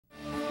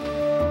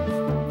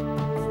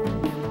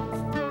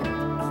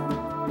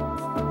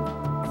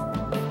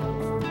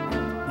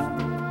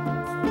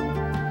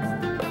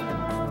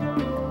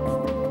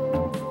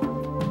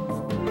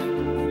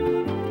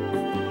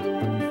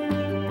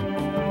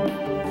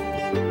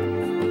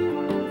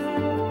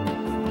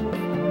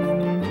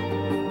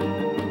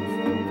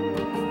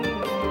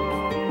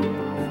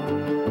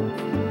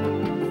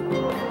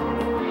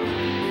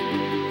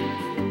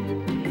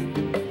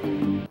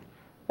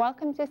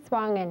Welcome to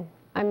SUAANGAN.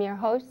 I'm your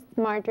host,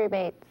 Marjorie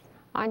Bates.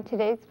 On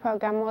today's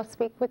program, we'll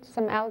speak with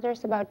some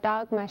elders about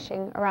dog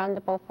mushing around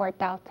the Beaufort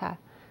Delta.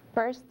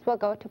 First, we'll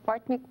go to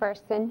Port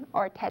McPherson,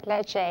 or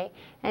Tetleche,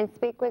 and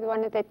speak with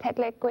one of the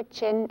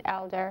Tetlequichin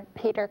elder,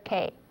 Peter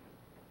Kay.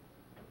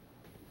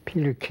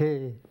 Peter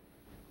Kay.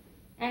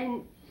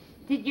 And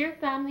did your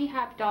family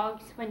have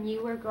dogs when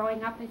you were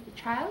growing up as a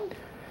child?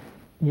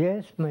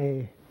 Yes,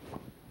 my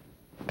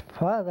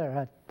father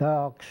had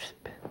dogs,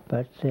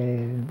 but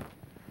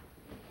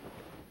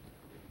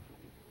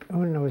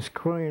when I was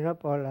growing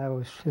up, all I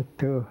was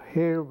to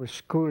here was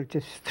school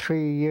just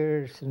 3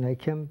 years, and I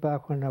came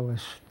back when I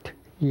was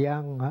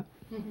young.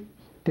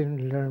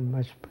 Didn't learn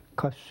much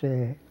because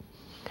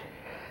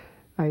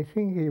I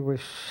think he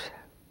was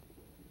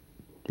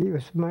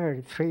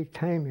married 3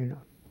 times, you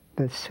know.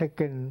 The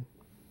second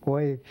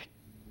wife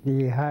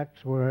he had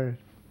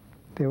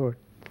they were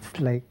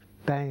like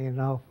dying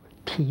off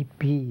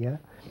TB. Yeah?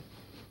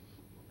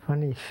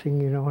 Funny thing,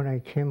 you know, when I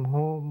came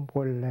home,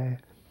 well,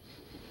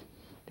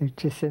 they're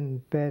just in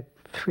bed,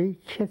 3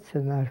 kids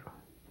and that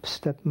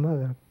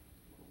stepmother.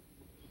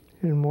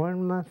 In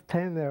 1 month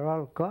time, they're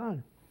all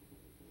gone.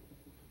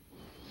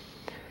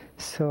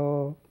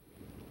 So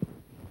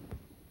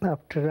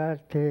after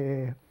that,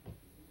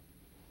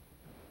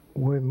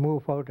 we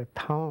moved out of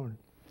town.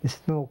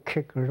 There's no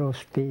kicker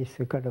those days.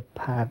 You got a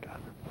paddle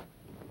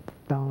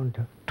down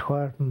to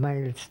 12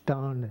 miles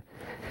down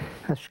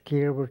the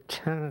Askearwood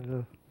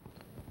Channel.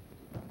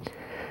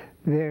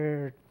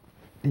 There,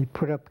 they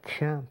put up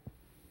camp,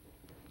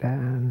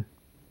 and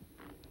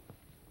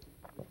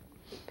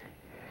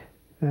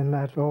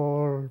that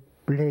all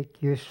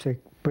Blake used to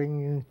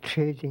bring in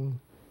trading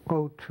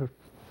out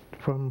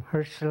from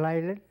Herschel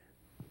Island.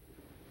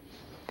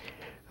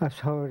 That's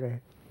how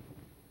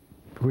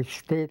we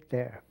stayed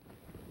there.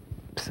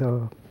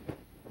 So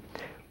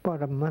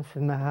about a month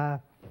and a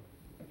half,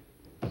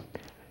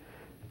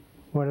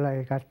 well,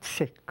 I got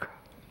sick.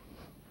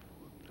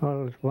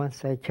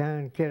 Once I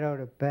can't get out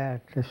of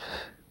bed,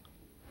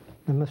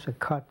 I must have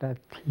caught that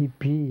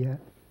TB.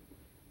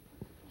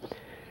 Yeah?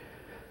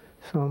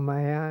 So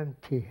my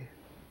auntie,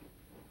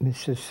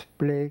 Mrs.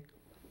 Blake,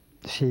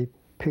 she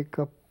picked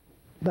up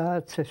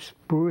lots of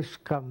spruce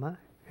gum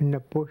in the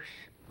bush.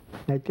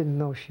 I didn't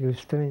know she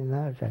was doing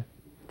that.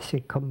 She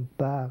come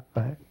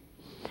back.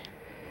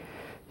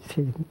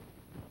 She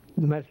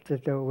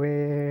melted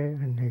away,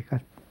 and I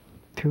got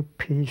 2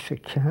 pieces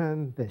of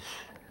canvas.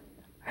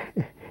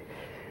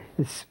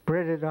 It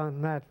spread it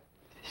on that.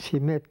 She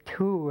made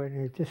 2,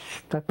 and it just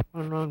stuck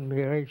one on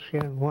me right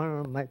here and one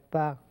on my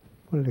back.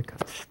 Well, it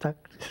got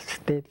stuck,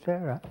 stayed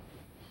there.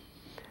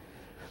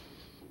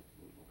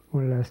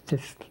 Well, I was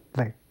just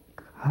like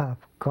half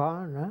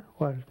gone.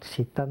 Well,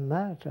 she done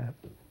that.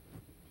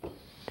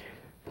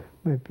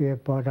 Maybe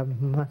about a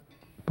month,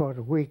 about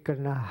a week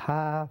and a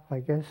half, I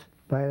guess.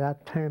 By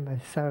that time, I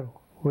started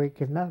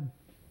waking up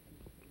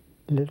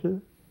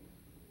little.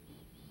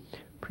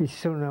 Pretty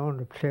soon, I want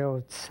to play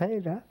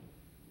outside.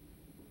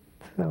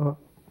 So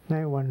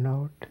I went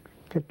out,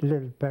 get a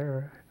little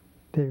better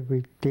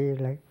every day.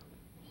 Like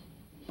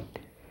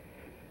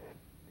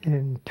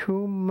in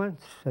 2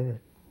 months,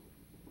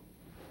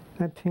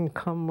 that thing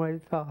come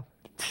right off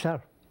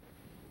itself.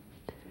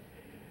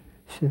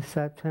 Since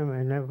that time,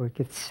 I never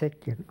get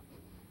sick. You know.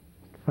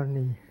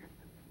 Funny,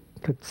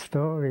 good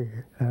story.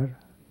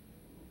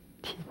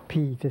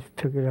 TP just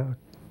took it out.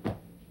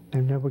 I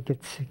never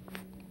get sick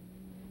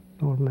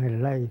all my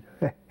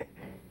life.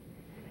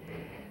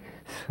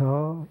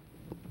 So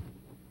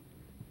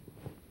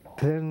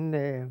then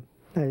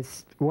I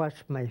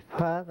watched my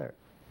father.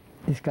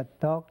 He's got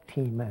dog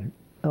team and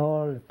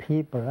all the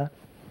people.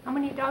 How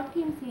many dog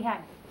teams he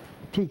had?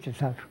 Teachers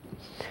have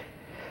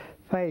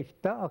 5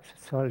 dogs,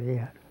 that's all he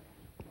had.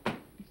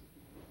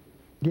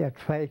 He had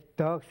 5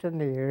 dogs,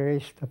 and they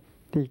raised up.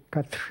 They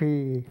got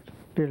 3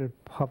 little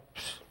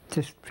pups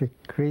just to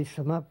raise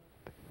them up.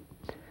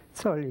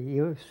 That's all he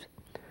used.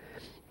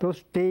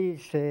 Those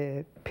days,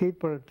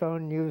 people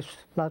don't use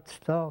lots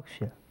of dogs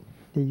here.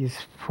 They use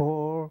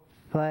 4,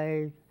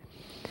 5,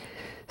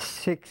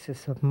 6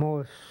 is the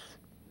most.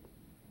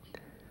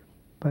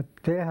 But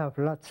they have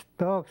lots of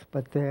dogs,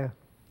 but they're,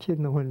 you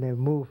know, when they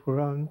move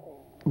around,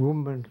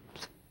 women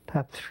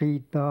have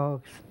 3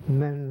 dogs,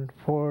 men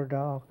 4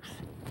 dogs.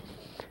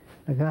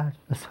 Like that,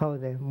 that's how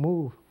they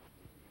move.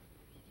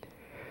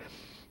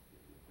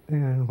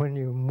 And when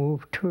you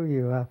move too,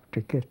 you have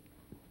to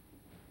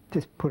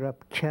just put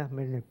up camp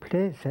in a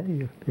place.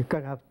 You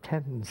got to have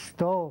tent and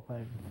stove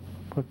and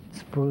put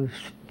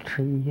spruce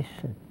trees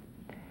and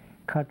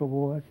cut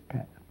wood.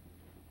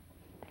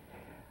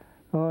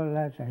 All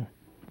that I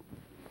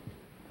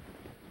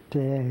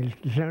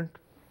learned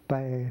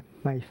by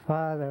my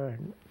father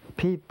and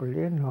people,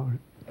 you know.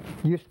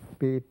 Used to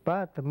be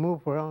bad to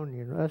move around,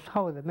 you know. That's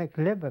how they make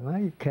a living.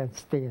 You can't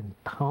stay in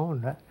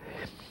town.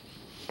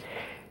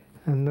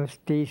 And those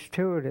days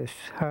too, it's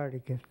hard to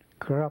get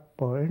crop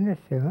or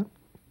anything.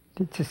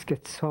 They just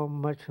get so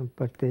much,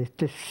 but they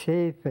just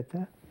save it,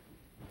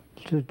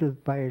 little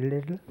by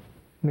little,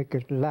 make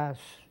it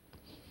last.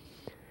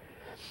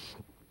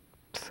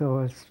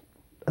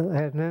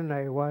 And then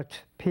I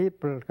watched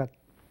people got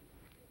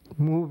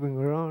moving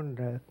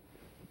around,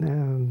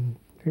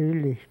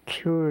 really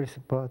curious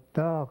about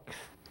dogs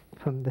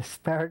from the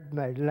start of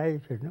my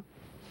life, you know.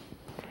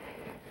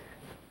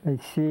 I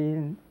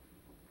seen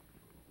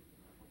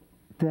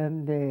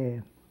them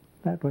there,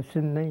 that was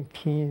in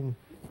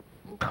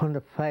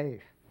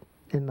 1925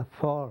 in the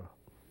fall.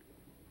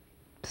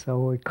 So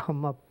we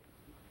come up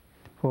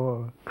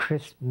for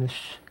Christmas,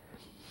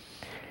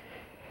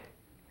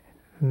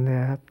 and they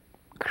had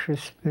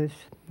Christmas,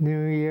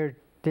 New Year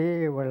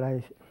Day.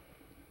 Well,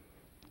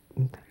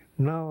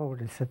 now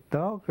there's a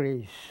dog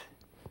race.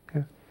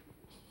 Yeah.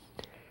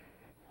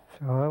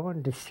 So I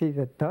wanted to see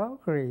the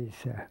dog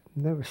race.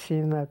 Never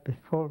seen that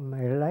before in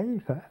my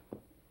life.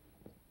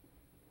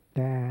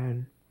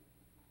 And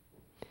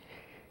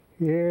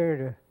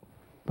here,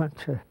 a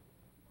bunch of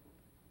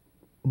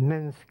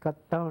men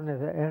got down at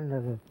the end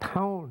of the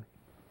town.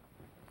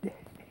 I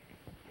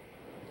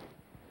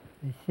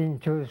seen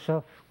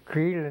Joseph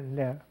Greeland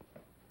there,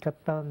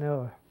 got down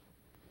there.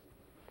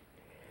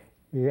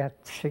 He had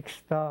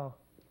 6 dogs.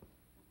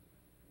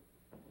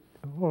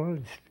 All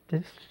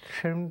just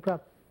trimmed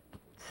up,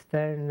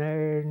 standing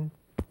there,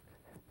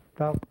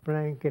 dog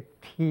blanket,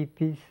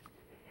 teepees.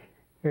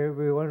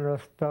 Every one of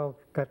those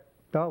dogs got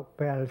dog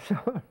bells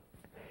on.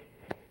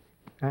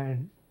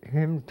 And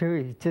him too,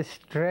 he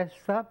just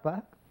dressed up,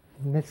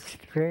 Miss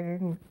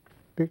String,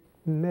 big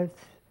miss.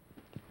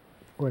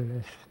 Well,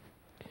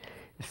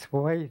 his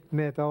wife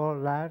made all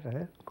that,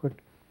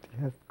 good, he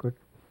had good,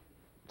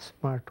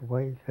 smart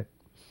wife.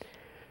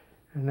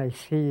 And I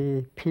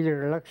see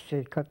Peter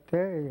Luxey got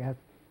there, he had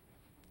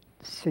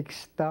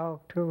 6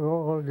 dogs too,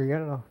 all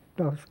yellow,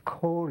 those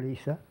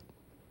coolies,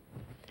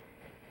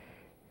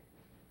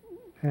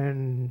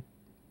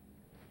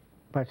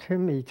 But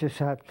him, he just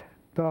had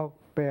dog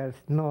bells,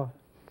 no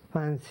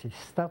fancy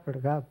stuff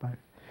like that. But,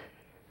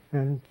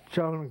 and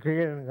John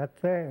Greeland got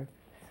there,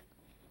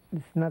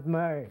 he's not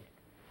married.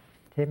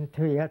 Him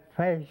too, he had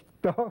 5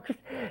 dogs.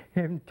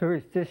 Him too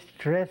is just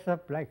dressed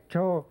up like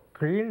Joe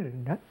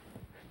Greeland.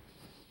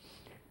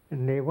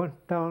 And they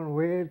went down,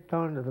 way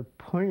down to the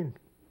point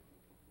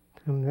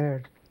from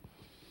there.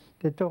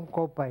 They don't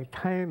go by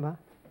time,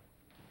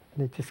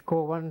 They just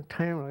go one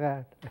time like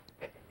that.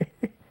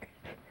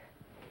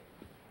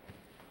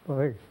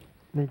 Boy,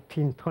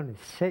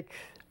 1926.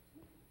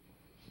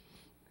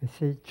 I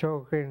see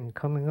Joe Greeland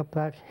coming up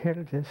that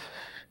hill, just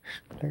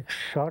like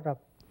shot up.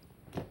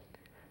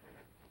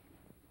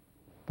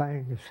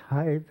 Buying his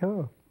hide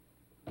though.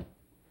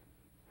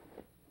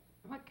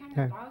 What kind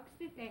of dogs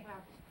did they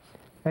have?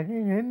 I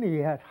think he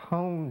had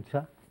hounds,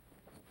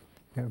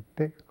 They're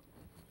big,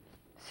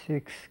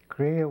 6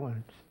 grey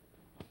ones.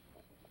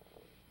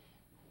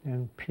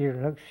 And Peter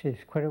Luxey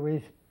is quite a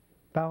ways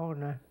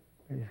down,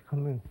 He's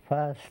coming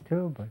fast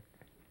too, but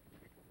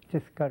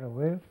just got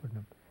away from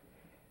him.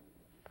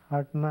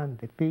 Hard man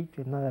to beat,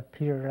 another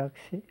Peter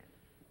Luxey.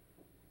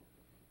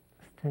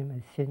 Last time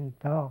I seen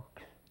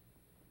dogs.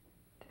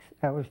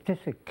 I was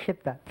just a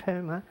kid that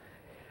time,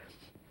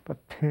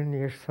 about 10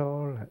 years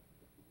old.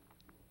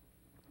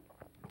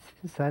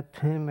 Since that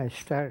time I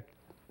started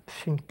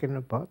thinking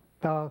about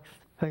dogs.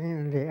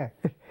 Finally,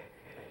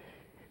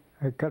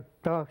 I got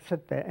dogs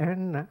at the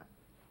end.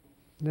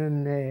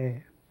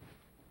 Then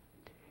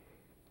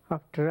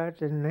after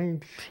that, in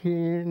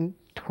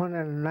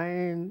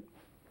 1929,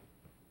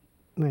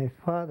 my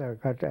father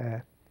got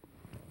had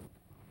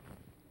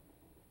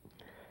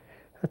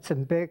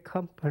some big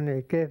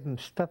company, gave him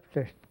stuff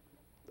to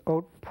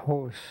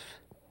outposts,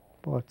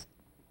 about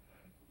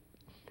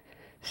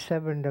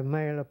 70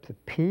 miles up the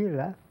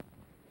Peel.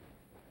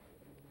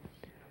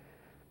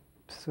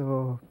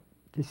 So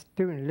just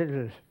doing a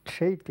little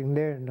trading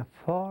there in the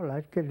fall.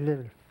 I'd get a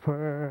little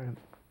fur, and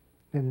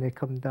then they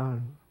come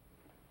down.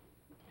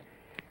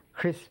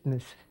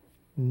 Christmas,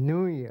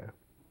 New Year.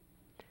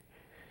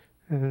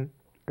 And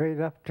right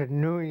after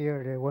New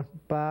Year, they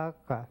went back.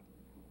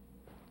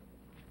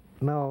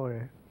 Now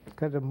they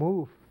got to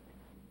move.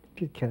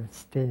 You can't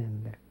stay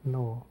in there,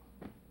 no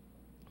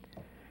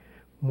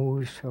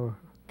moose or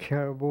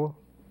caribou.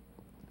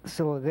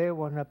 So they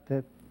went up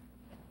the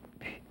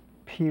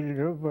Peel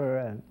River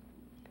and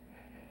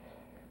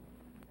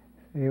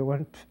they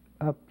went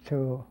up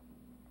to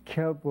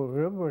Caribou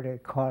River, they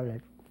call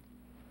it.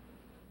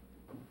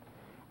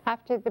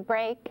 After the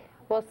break,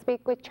 we'll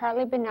speak with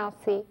Charlie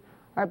Benelsi,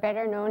 or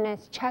better known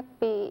as Chuck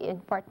B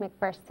in Fort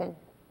McPherson.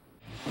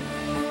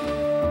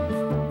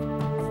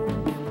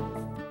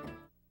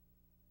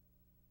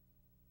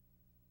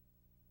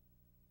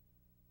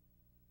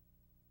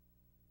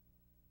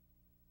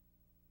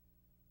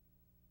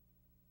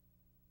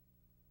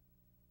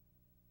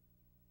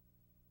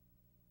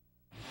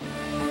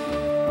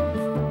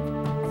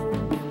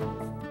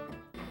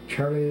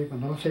 Charlie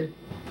Benelsi.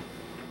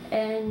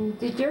 And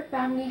did your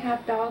family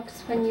have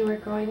dogs when you were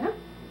growing up?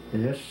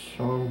 Yes,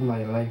 all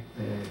my life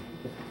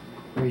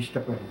raised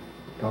up a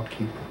dog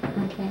keeper.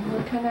 Okay,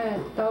 what kind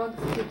of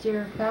dogs did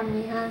your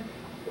family have?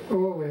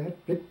 Oh, we had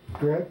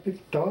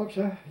big dogs.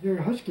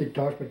 They're husky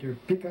dogs, but they're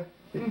bigger.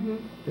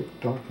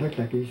 Big dog, not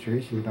like these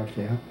racing dogs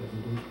they have.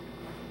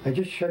 I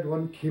just shared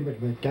one team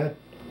with my dad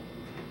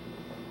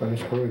when I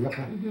was growing up.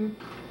 And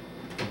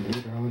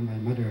later on,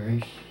 my mother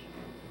raised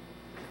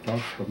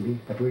dogs for me,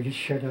 but we just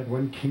shared that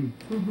one team,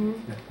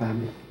 that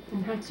family.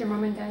 And what's your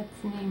mom and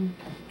dad's name?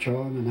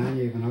 John and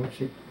Annie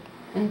Inuvialuit.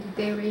 And did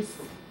they raise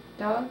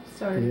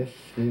dogs or? Yes,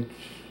 they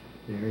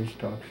raised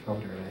dogs all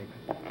their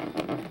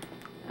life.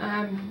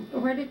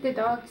 Where did the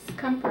dogs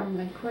come from?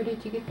 Like, where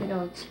did you get the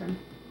dogs from?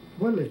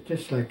 Well, it's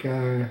just like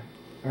our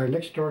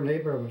next door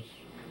neighbour was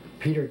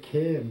Peter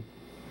Kay, and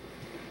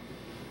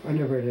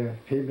whenever the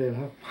female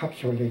have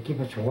pups, well, they give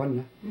us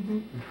one.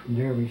 And from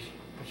there,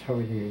 that's how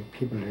the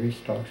people raise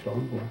dogs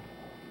long ago.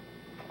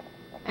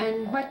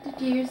 And what did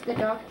you use the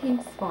dog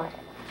teams for?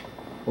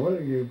 Well,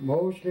 it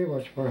mostly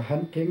was for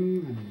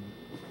hunting and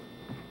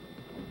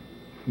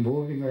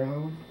moving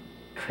around,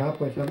 trap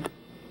with them.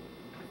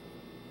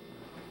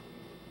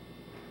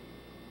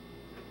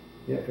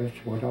 Yeah,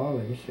 that's what all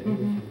it is.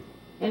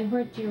 And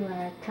where'd you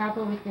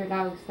travel with your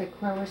dogs? Like,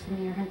 where were some of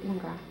your hunting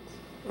grounds?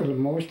 Well,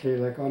 mostly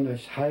like on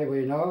this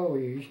highway now,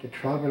 we used to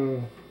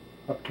travel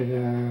up to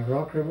the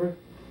Rock River.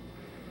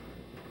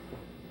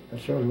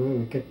 That's all where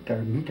we get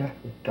our meat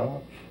with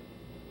dogs.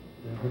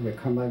 And when we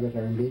come back with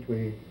our meat,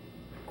 we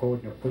go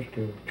in the bush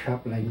to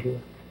trap line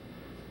to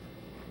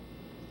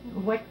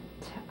it.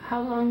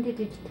 How long did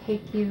it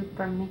take you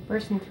from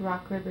McPherson to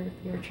Rock River if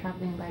you were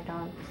traveling by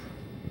dogs?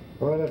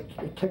 Well,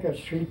 it took us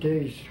 3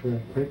 days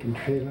for breaking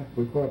trailer.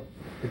 We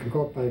can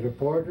go up by the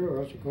border,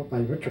 or else we go up by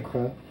Richard.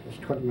 It's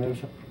 20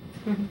 miles up.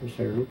 It's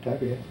a route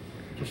that way,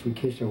 just in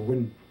case of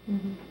wind.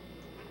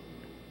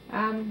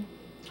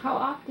 How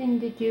often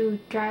did you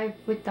drive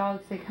with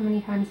dogs? Like, how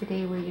many times a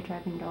day were you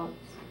driving dogs?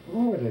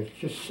 Oh, well, it's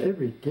just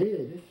every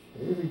day.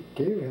 Every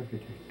day we have to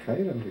try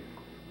them.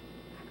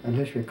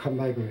 Unless we come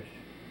back with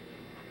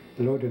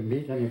a load of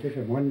meat and we give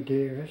them 1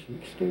 day rest.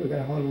 Next day we got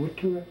to haul wood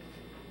to it.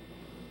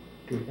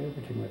 Do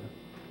everything with them.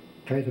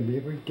 Try them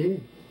every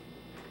day.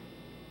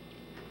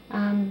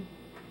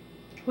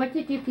 What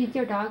did you feed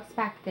your dogs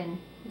back then,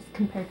 as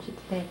compared to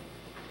today?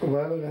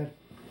 Well,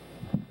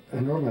 I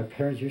know my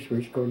parents used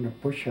to go in the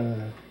bush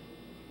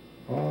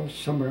all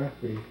summer.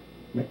 We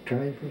make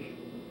dry fish.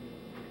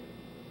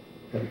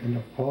 And in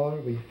the fall,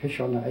 we fish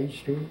on the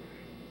ice too.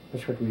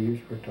 That's what we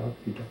use for dog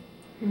feeder.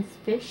 And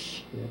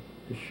fish? Yeah,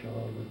 fish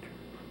all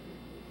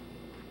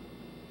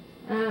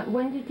winter.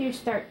 When did you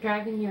start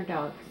driving your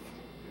dogs?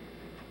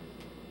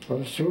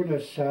 Well, as soon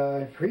as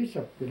it freeze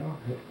up, you know,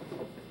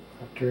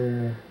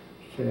 after,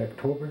 say,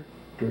 October,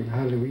 during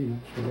Halloween,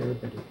 so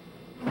everybody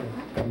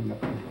coming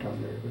up and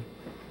down there.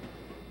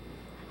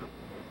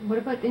 What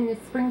about in the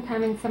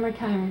springtime and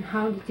summertime?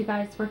 How did you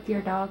guys work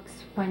your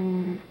dogs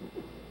when,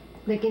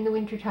 like in the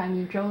wintertime,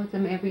 you drove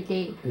them every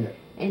day? Yeah.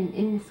 And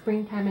in the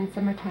springtime and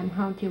summertime,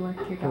 how do you work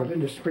your dogs? Well, in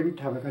the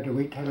springtime, I got to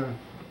wait till it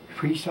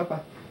freeze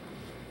up.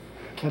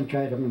 Can't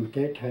drive them in the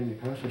daytime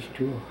because it's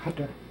too hot.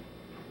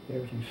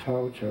 Everything's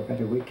hot, so I got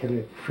to wait till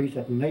it freeze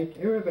at night.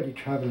 Everybody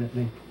travel at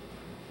night.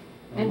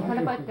 And what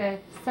about the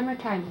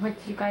summertime? What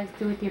do you guys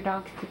do with your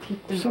dogs to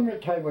keep them?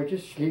 Summertime, we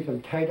just leave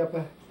them tied up.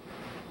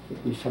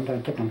 We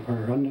sometimes take them for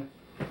a run,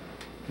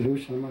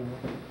 loose them,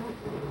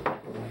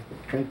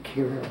 drive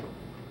here,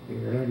 we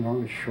run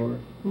along the shore.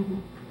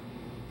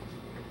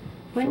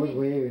 So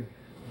we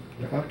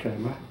look after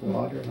them,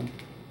 water them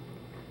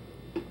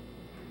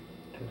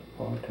till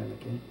fall time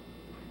again.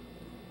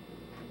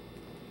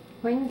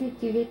 When did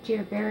you get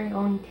your very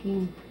own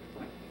team?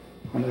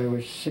 When I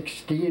was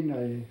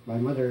 16, my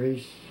mother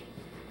raised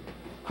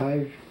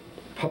 5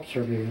 pups for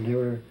me, and they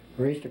were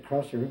raised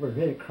across the river,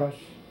 right across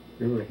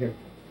the river here,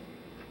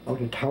 out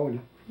of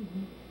town.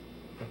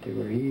 But they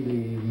were really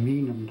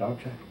mean, them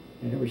dogs.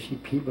 They never see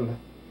people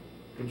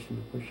raised in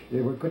the bush.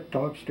 They were good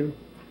dogs too.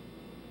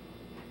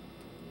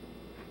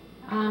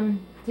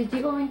 Did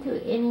you go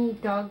into any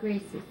dog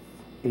races?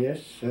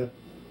 Yes, a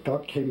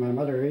dog team my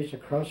mother raised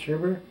across the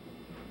river.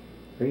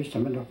 Raised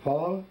them in the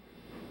fall.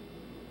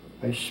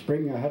 By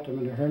spring I had them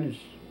in the harness.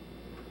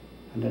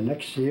 And the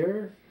next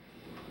year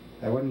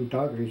I won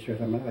dog race with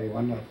them. I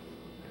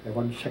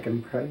won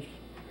second prize.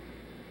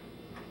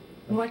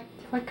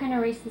 What kind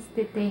of races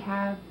did they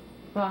have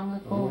long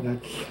ago? Oh,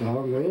 that's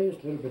long ways,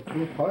 a little bit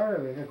too far.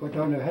 We gotta go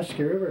down the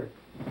Husky River,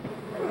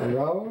 an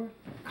hour,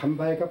 come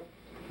back up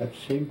that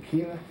same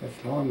pila.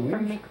 That's long ways.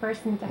 From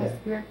McPherson to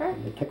Husky River?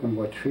 And they took them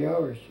about 3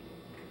 hours.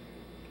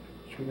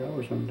 3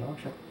 hours on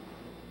dogs up.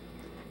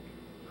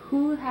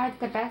 Who had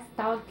the best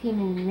dog team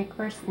in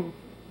McPherson?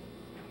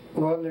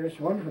 Well, there's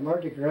one from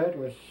Mardi Gras,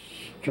 was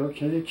George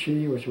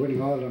Nitchie was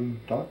winning all them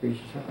dog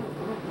races.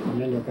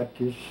 And then you've got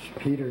these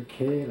Peter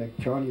Kay, like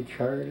Johnny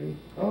Charlie.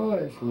 Oh,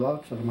 there's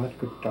lots of them had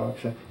good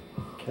dogs. I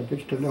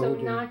just don't know. So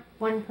not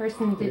one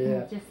person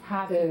didn't just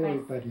have the best?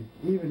 Everybody,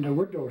 even the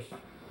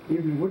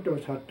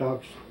Woodrows had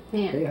dogs.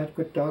 Yeah. They had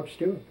good dogs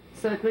too.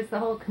 So it was the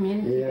whole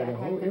community that had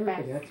the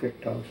everybody best? had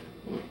good dogs.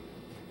 Yeah.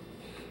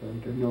 So I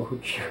don't know who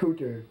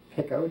to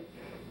pick out.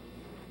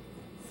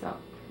 So,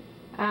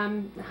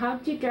 how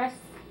did you dress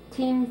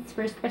teams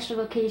for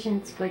special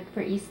occasions, like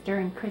for Easter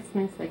and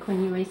Christmas, like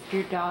when you race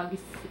your dogs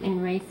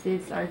in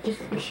races, or just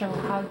for show?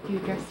 How do you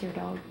dress your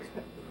dogs?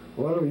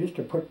 Well, we used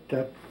to put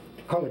that,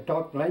 call it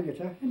dog blankets,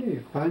 a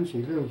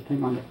fancy little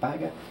thing on the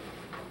back.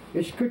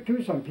 It's good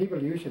too. Some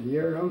people use it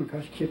year round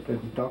because it keeps the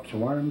dogs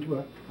warm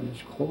too, and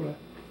it's colder.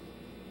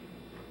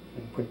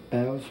 And put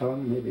bells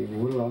on, maybe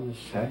wool on the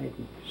side,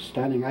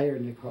 standing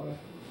iron they call it,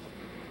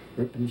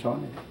 ribbons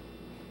on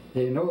it.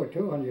 They know it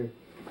too when you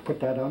put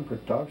that on for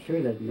dogs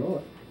too. They know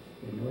it.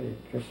 They know they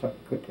dress up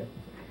good.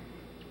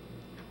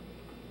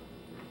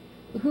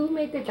 Who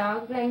made the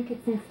dog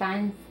blankets and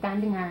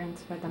standing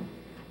irons for them?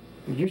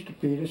 It used to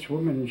be this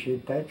woman. She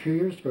died a few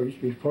years ago. It used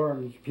to be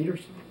Florence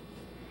Peterson.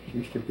 She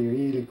used to be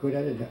really good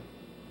at it.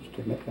 Used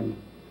to make them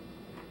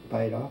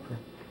buy it off her.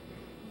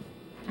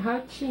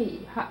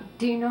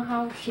 Do you know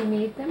how she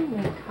made them?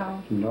 Like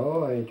how?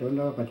 No, I don't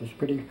know, but it's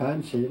pretty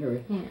fancy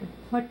anyway. Yeah.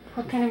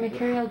 What kind of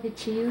material did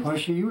she use? Well,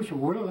 she used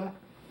wool.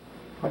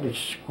 But it's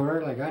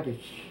square like that.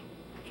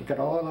 She got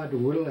all that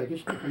wool like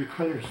it's different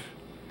colours,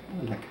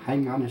 like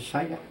hang on the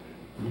side,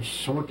 and it's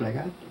sewed like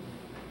that.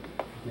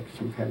 Like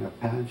some kind of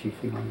fancy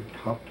thing on the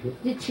top too.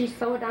 Did she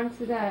sew it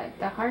onto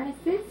the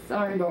harnesses,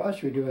 or? No,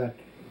 us we do that.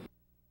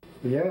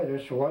 Yeah,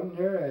 there's one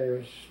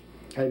there.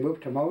 I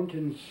moved to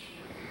mountains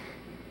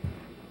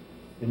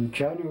in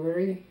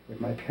January with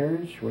my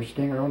parents. We're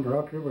staying around the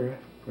Rock River.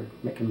 We're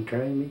making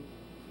dry meat.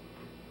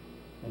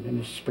 And in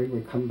the spring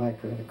we come back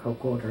to the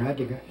Cocoa to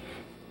Radiga.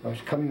 I was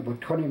coming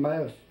about 20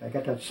 miles. I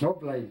got that snow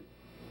blind.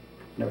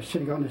 And I was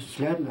sitting on the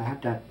sled and I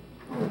had that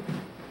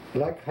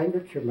black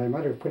handkerchief my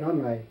mother put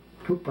on my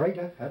too bright.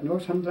 I had no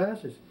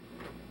sunglasses.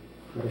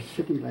 I was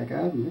sitting like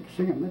that and next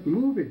thing I'm not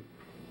moving.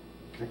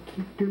 I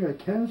keep doing I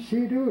can't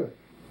see, do it.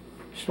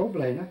 Snow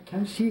blind, I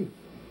can't see.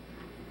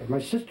 And my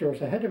sister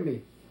was ahead of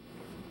me.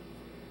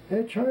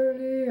 Hey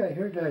Charlie, I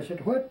heard that. I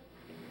said, what?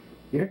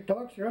 Your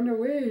dogs are on their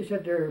way. He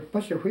said, they're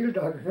bust a wheel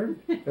dog. I heard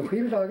the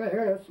wheel dog, I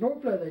heard a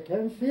snowblood, I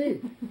can't see.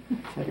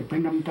 I had to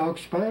bring them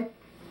dogs back,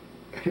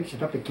 fix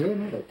it up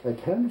again. I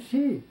can't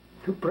see.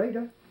 Too bright,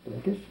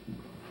 like this.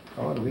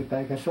 All the way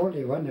back. That's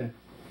only one.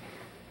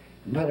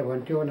 Another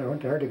one too, when I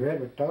went to Early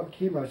Grade with dog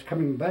team, I was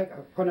coming back.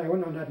 When I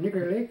went on that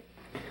Nigger Lake,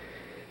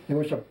 there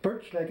was a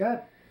birch like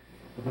that.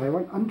 And I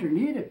went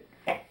underneath it.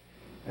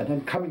 And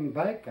then coming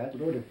back, I had a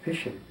load of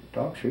fish and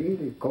dogs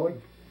really going.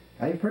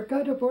 I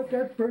forgot about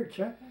that birch,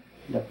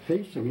 The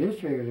facing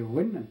this way with the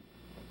wind and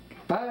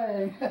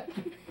bang!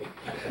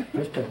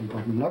 Just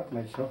didn't knock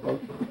myself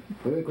out.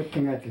 Very good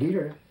thing I had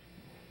leader.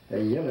 I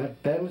yell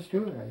at bells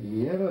too. I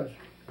yell as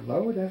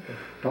loud as the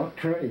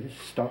doctor. He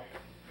just stopped.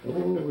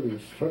 Oh,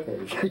 these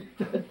suckers.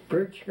 That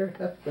birch here.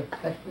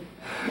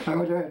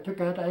 I took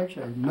that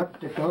action. I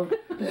knocked it out.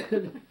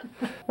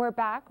 We're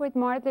back with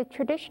more of the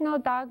traditional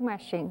dog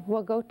mushing.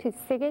 We'll go to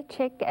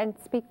Siggetchik and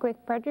speak with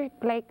Frederick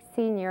Blake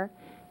Sr.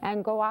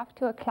 and go off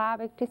to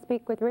Aklavik to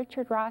speak with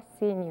Richard Ross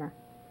Sr.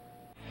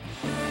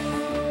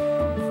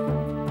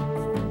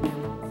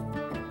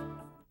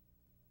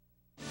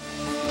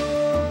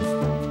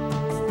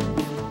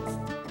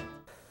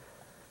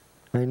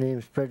 My name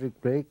is Frederick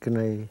Blake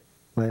and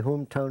my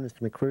hometown is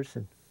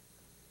McPherson.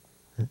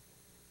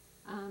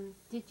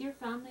 Did your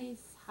families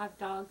have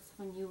dogs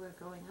when you were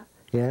growing up?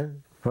 Yeah,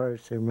 as far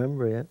as I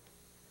remember, yeah.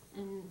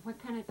 And what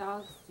kind of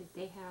dogs did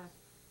they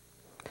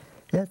have?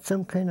 Yeah,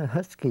 some kind of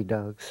husky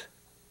dogs,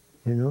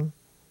 you know.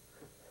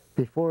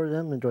 Before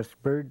them it was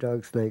bird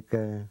dogs like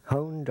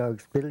hound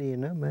dogs, Billy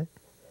and them,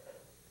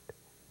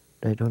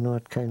 I don't know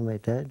what kind my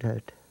dad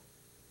had.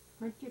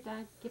 Where'd your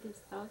dad get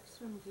his dogs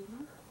from, do you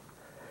know?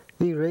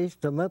 He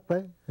raised them up,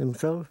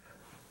 himself,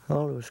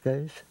 all those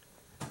guys.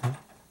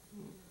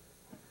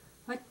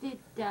 What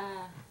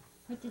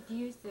did you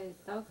use the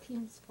dog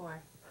teams for?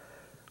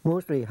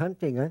 Mostly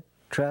hunting,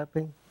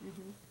 trapping.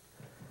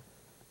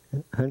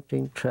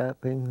 Hunting,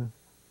 trapping.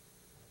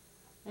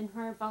 And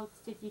whereabouts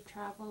did you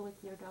travel with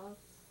your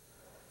dogs?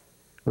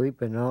 We've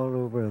been all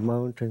over the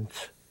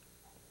mountains.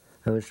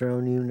 I was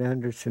around Ewan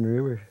Anderson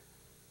River.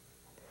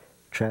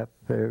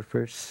 Trapped there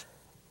first.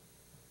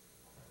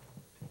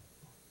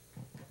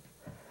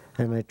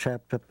 And I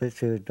trapped up with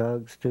the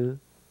dogs too.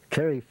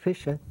 Carry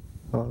fish,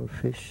 all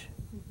fish.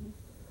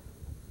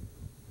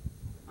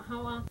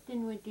 How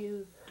often would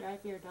you drive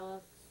your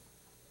dogs?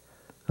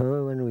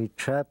 Oh, when we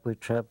trap,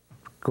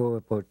 go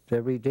about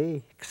every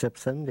day except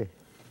Sunday.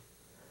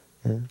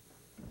 Yeah.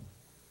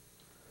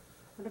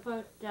 What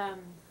about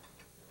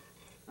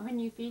when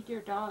you feed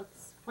your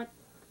dogs? What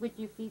would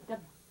you feed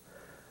them?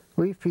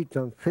 We feed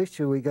them fish.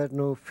 We got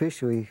no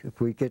fish.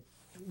 If we get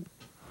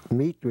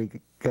meat, we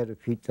got to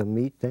feed them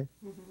meat then.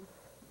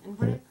 And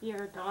what if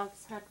your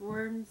dogs had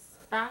worms?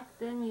 Back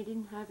then you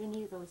didn't have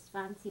any of those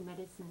fancy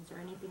medicines or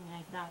anything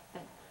like that.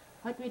 But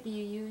what would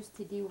you use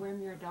to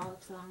deworm your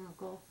dogs long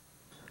ago?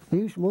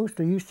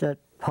 Mostly use that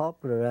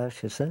poplar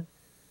ashes,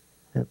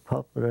 That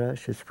poplar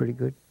ash is pretty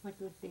good. What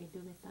would they do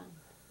with them?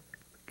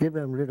 Give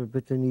them a little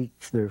bit in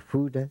each their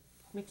food,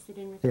 Mix it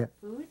in with their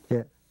food?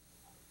 Yeah.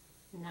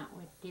 And that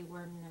would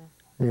deworm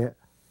the... Yeah.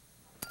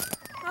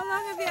 How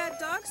long have you had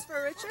dogs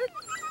for, Richard?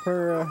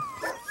 For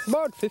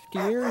About 50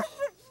 years.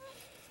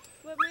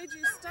 What made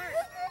you start?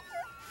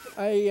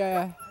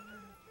 I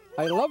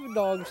loved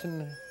dogs,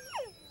 and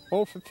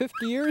well, for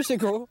 50 years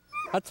ago,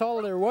 that's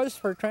all there was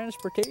for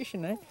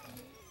transportation, eh?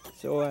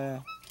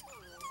 So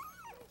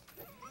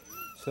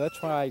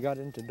that's why I got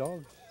into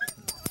dogs.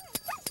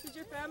 Did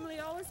your family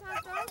always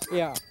have dogs?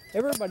 Yeah,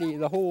 everybody,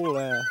 the whole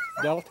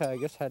Delta, I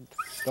guess, had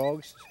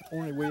dogs.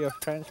 Only way of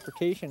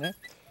transportation, eh?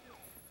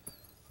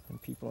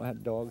 And people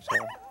had dogs.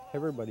 All,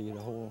 everybody, the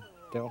whole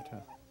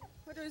Delta.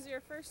 What was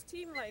your first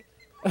team like?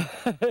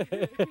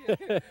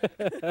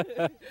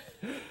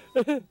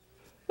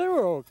 They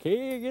were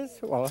okay, I guess.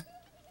 Well,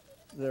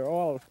 they're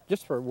all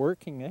just for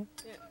working, eh?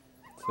 Yeah.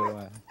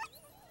 So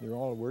they're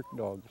all work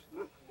dogs.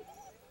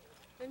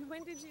 And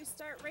when did you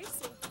start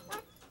racing?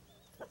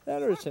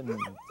 That was in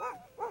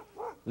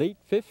late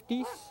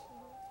 50s.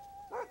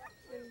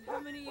 And how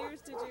many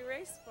years did you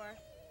race for?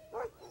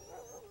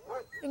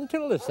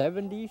 Until the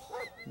 70s.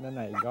 And then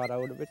I got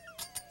out of it.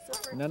 So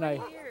for And then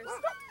 20 years.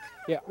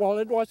 Yeah, well,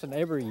 it wasn't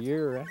every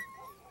year, eh?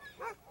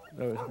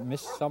 I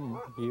missed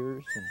some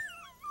years.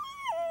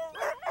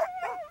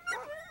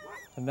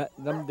 And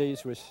them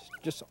days was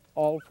just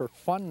all for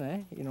fun,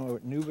 eh? You know,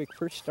 Nuvik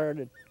first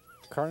started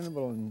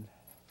carnival, and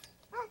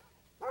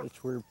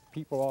it's where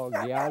people all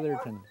gathered,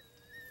 and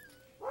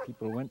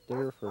people went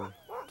there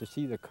to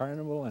see the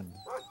carnival, and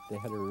they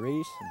had a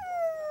race,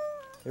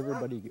 and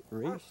everybody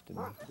raced, and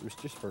it was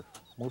just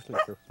mostly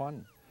for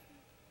fun.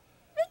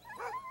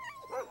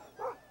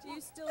 Do you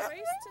still race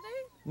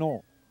today?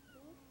 No.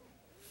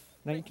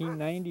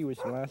 1990 was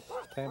the last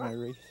time I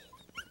raced.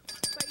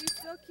 But you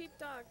still keep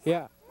dogs?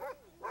 Yeah.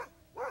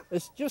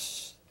 It's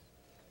just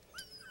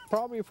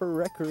probably for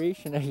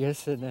recreation, I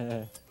guess,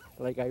 and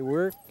like I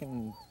work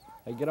and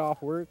I get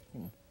off work,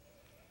 and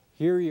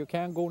here you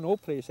can't go no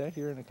place, eh,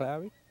 here in the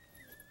Clavy.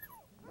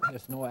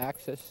 There's no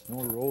access,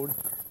 no road.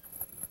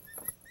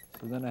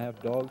 So then I have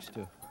dogs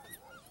to,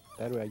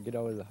 that way I get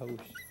out of the house.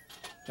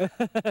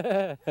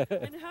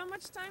 And how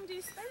much time do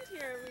you spend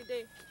here every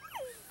day?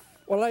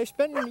 Well, I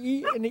spend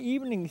in the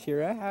evenings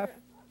here, eh,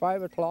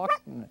 5 o'clock,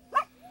 and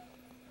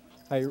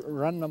I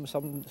run them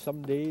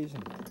some days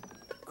and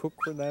cook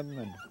for them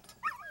and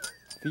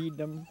feed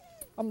them.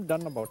 I'm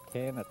done about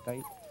 10 at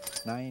night,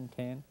 9,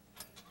 10.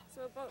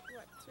 So about,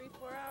 what,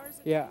 3-4 hours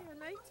a Yeah. day, a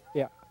night?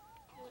 Yeah.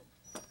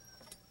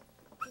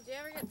 Did you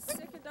ever get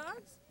sick of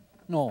dogs?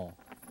 No.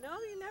 No,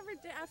 you never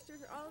did after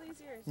all these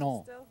years? No.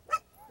 You still,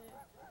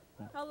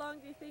 yeah. How long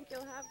do you think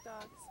you'll have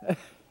dogs?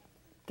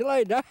 Till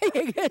I die,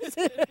 I guess.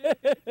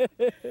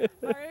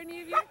 Are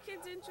any of your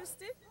kids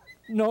interested?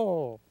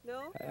 No.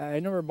 No? I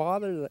never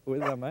bothered with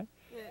them, eh?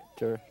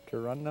 Yeah. To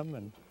run them,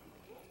 and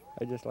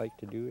I just like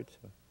to do it.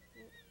 So.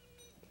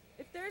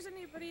 If there's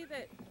anybody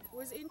that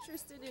was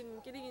interested in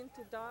getting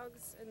into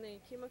dogs and they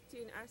came up to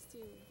you and asked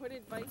you, what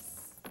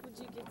advice would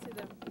you give to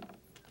them?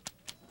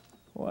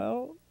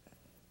 Well,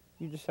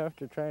 you just have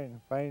to try and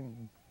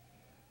find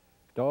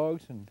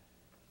dogs and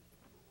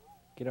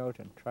get out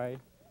and try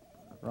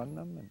run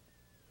them and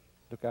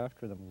look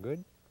after them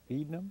good,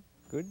 feed them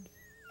good.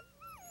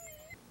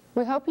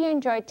 We hope you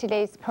enjoyed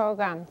today's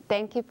program.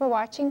 Thank you for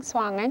watching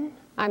SUAANGAN.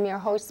 I'm your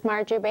host,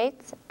 Marjorie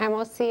Bates, and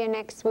we'll see you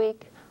next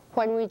week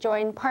when we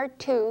join part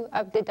 2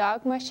 of the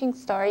dog mushing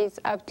stories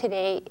of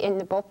today in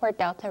the Beaufort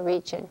Delta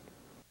region.